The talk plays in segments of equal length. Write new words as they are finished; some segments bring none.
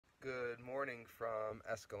morning from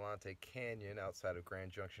Escalante Canyon outside of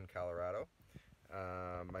Grand Junction, Colorado.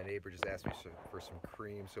 My neighbor just asked me for some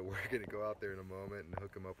cream, so we're going to go out there in a moment and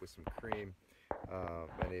hook him up with some cream.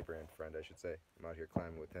 My neighbor and friend, I should say. I'm out here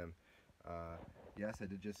climbing with him. Yes, I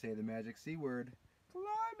did just say the magic C word.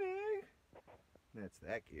 Climbing! That's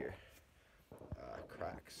that gear.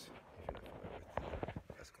 Crocs, if you're not familiar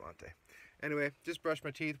with Escalante. Anyway, just brushed my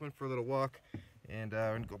teeth, went for a little walk, and we're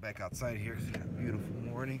going to go back outside here because it's a beautiful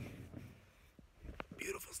morning.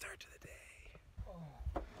 Beautiful start to the day.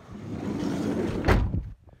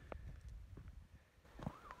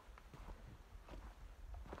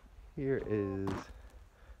 Here is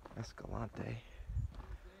Escalante.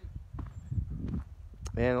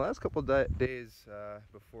 And the last couple days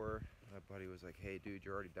before, my buddy was like, hey dude,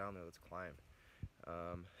 you're already down there, let's climb.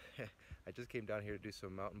 I just came down here to do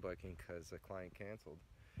some mountain biking because a client canceled.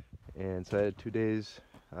 And so I had 2 days,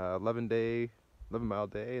 11 mile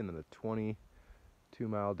day and then a 22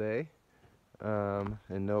 mile day. And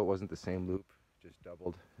no, it wasn't the same loop, just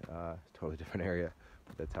doubled, totally different area,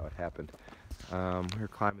 but that's how it happened. We were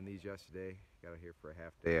climbing these yesterday, got out here for a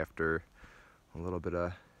half day after a little bit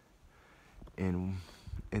of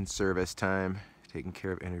in-service time, taking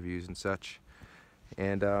care of interviews and such.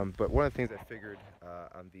 And but one of the things I figured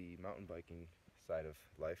on the mountain biking side of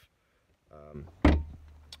life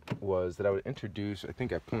was that I would introduce, I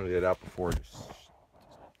think I pointed it out before, just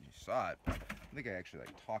you saw it, but I think I actually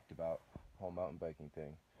talked about the whole mountain biking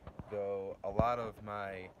thing. Though a lot of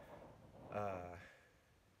my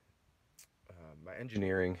my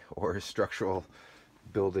engineering or structural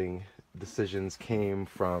building decisions came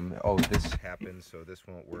from, oh, this happened, so this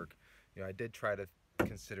won't work. You know, I did try to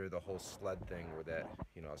consider the whole sled thing where that,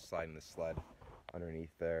 you know, sliding the sled underneath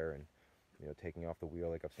there and, you know, taking off the wheel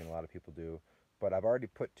like I've seen a lot of people do. But I've already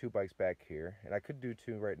put 2 bikes back here, and I could do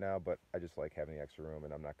 2 right now, but I just like having the extra room,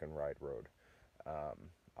 and I'm not going to ride road.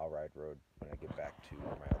 I'll ride road when I get back to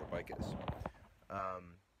where my other bike is.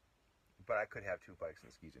 But I could have 2 bikes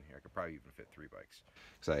and skis in here. I could probably even fit 3 bikes.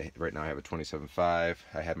 Because right now I have a 27.5.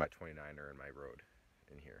 I had my 29er in my road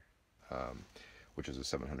in here, which is a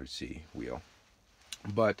 700C wheel.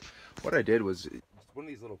 But what I did was one of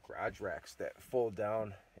these little garage racks that fold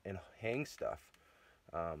down and hang stuff,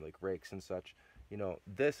 like rakes and such. You know,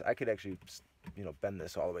 this, I could actually, you know, bend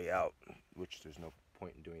this all the way out, which there's no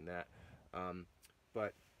point in doing that.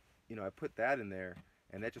 But, you know, I put that in there,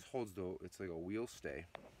 and that just holds it's like a wheel stay.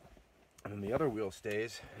 And then the other wheel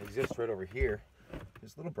stays exists right over here.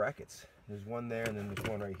 There's little brackets. There's one there, and then there's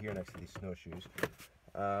one right here next to these snowshoes.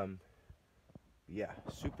 Yeah,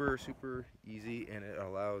 super easy, and it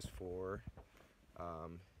allows for,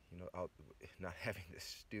 you know, not having this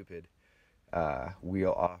stupid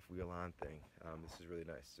wheel off, wheel on thing. This is really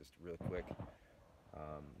nice, just real quick.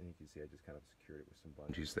 And you can see I just kind of secured it with some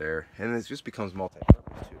bungees there, and it just becomes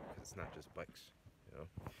multi-purpose too, because it's not just bikes. You know,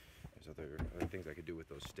 there's other things I could do with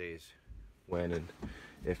those stays when and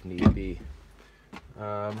if need be.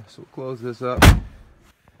 So we'll close this up.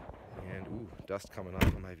 And ooh, dust coming off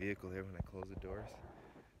of my vehicle here when I close the doors.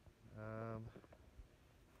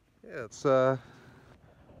 Yeah, let's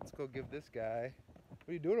go give this guy. What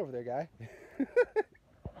are you doing over there, guy?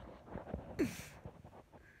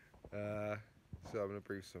 So I'm gonna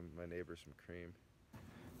bring my neighbor some cream.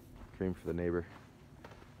 Cream for the neighbor.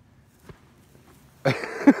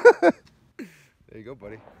 There you go,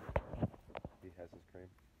 buddy. He has his cream.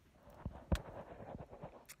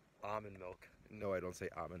 Almond milk. No, I don't say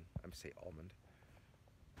almond. I say almond.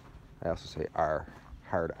 I also say R.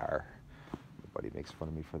 Hard R. My buddy makes fun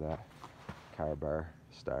of me for that. Car bar,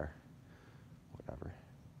 star, whatever.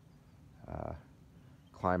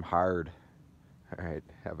 Climb hard. All right.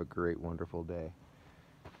 Have a great, wonderful day.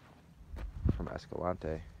 From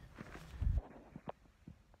Escalante.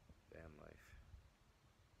 Van life.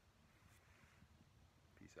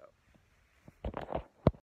 Peace out.